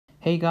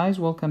Hey guys,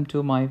 welcome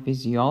to my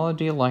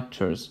physiology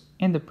lectures.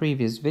 In the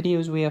previous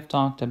videos we have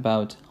talked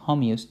about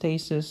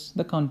homeostasis,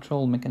 the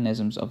control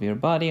mechanisms of your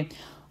body.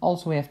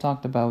 Also we have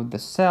talked about the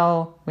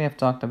cell, we have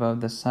talked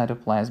about the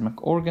cytoplasmic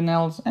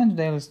organelles, and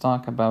today let's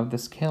talk about the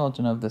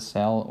skeleton of the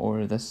cell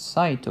or the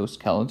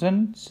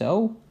cytoskeleton.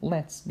 So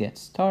let's get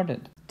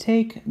started.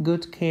 Take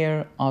good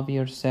care of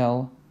your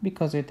cell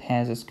because it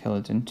has a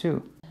skeleton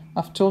too.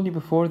 I've told you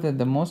before that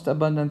the most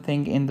abundant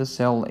thing in the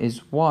cell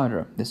is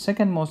water. The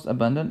second most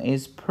abundant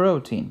is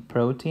protein.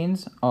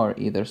 Proteins are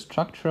either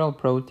structural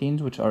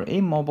proteins, which are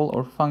immobile,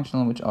 or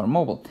functional, which are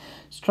mobile.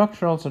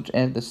 Structural, such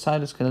as the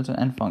cytoskeleton,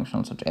 and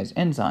functional, such as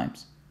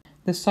enzymes.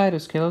 The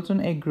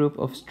cytoskeleton, a group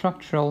of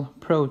structural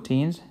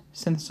proteins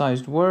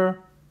synthesized where?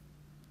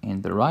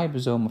 In the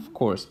ribosome, of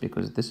course,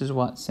 because this is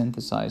what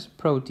synthesizes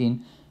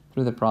protein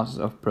through the process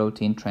of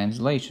protein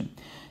translation.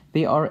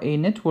 They are a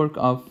network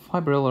of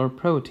fibrillar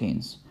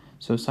proteins.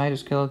 So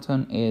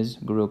cytoskeleton is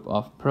a group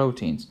of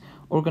proteins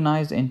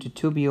organized into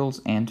tubules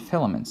and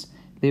filaments.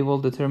 They will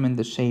determine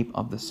the shape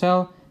of the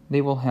cell.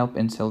 They will help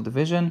in cell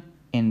division,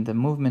 in the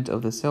movement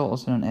of the cell,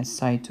 also known as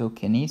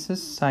cytokinesis.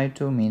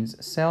 Cyto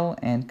means cell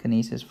and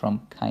kinesis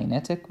from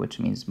kinetic, which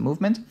means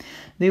movement.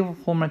 They will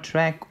form a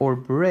track or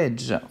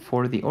bridge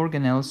for the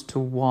organelles to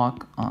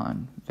walk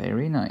on.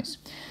 Very nice.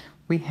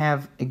 We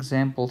have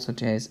examples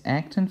such as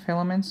actin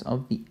filaments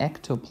of the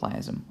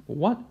ectoplasm.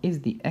 What is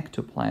the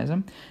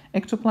ectoplasm?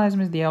 Ectoplasm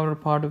is the outer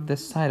part of the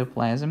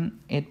cytoplasm.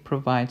 It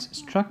provides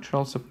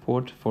structural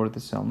support for the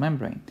cell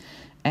membrane.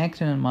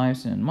 Actin and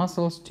myosin in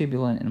muscles,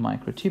 tubulin and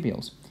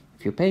microtubules.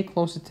 If you pay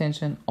close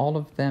attention, all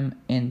of them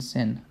ends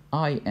in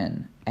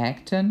IN.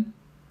 Actin,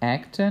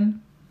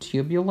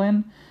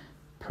 tubulin,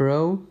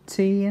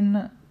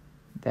 protein.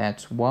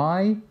 That's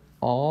why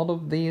all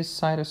of these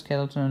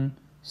cytoskeleton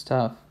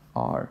stuff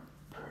are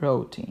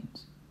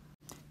proteins.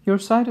 Your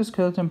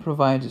cytoskeleton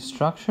provides a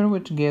structure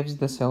which gives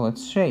the cell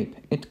its shape.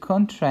 It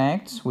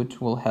contracts,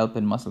 which will help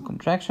in muscle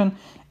contraction,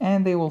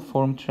 and they will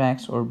form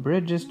tracks or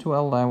bridges to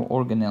allow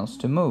organelles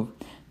to move.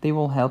 They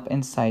will help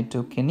in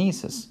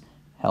cytokinesis,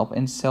 help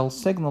in cell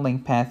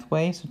signaling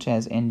pathways such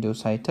as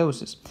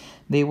endocytosis.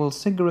 They will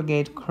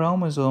segregate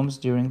chromosomes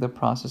during the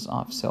process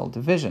of cell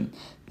division.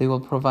 They will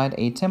provide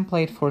a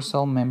template for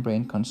cell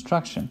membrane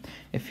construction.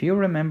 If you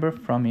remember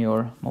from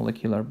your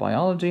molecular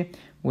biology,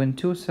 when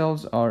two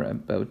cells are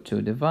about to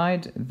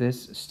divide,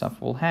 this stuff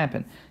will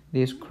happen.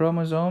 These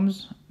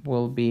chromosomes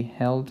will be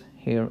held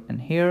here and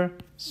here,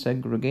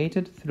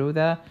 segregated through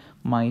the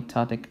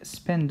mitotic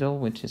spindle,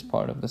 which is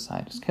part of the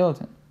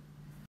cytoskeleton.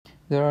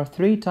 There are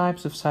three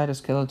types of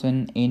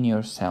cytoskeleton in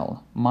your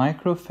cell: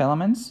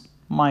 microfilaments,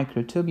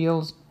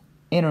 microtubules,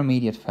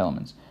 intermediate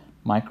filaments.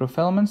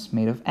 Microfilaments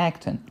made of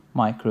actin.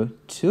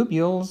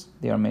 Microtubules,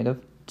 they are made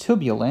of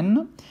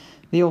tubulin.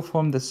 They will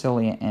form the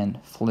cilia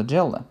and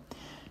flagella.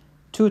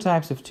 Two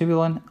types of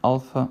tubulin,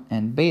 alpha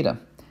and beta.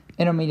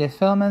 Intermediate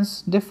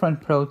filaments,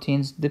 different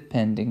proteins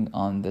depending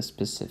on the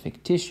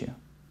specific tissue.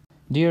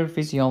 Dear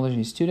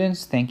physiology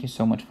students, thank you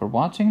so much for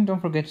watching. Don't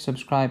forget to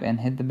subscribe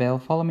and hit the bell.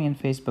 Follow me on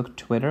Facebook,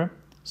 Twitter,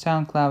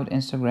 SoundCloud,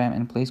 Instagram,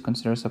 and please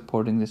consider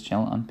supporting this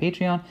channel on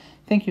Patreon.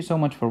 Thank you so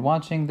much for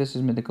watching. This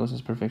is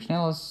Medicosis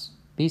Perfectionalis.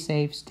 Be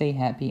safe, stay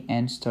happy,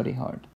 and study hard.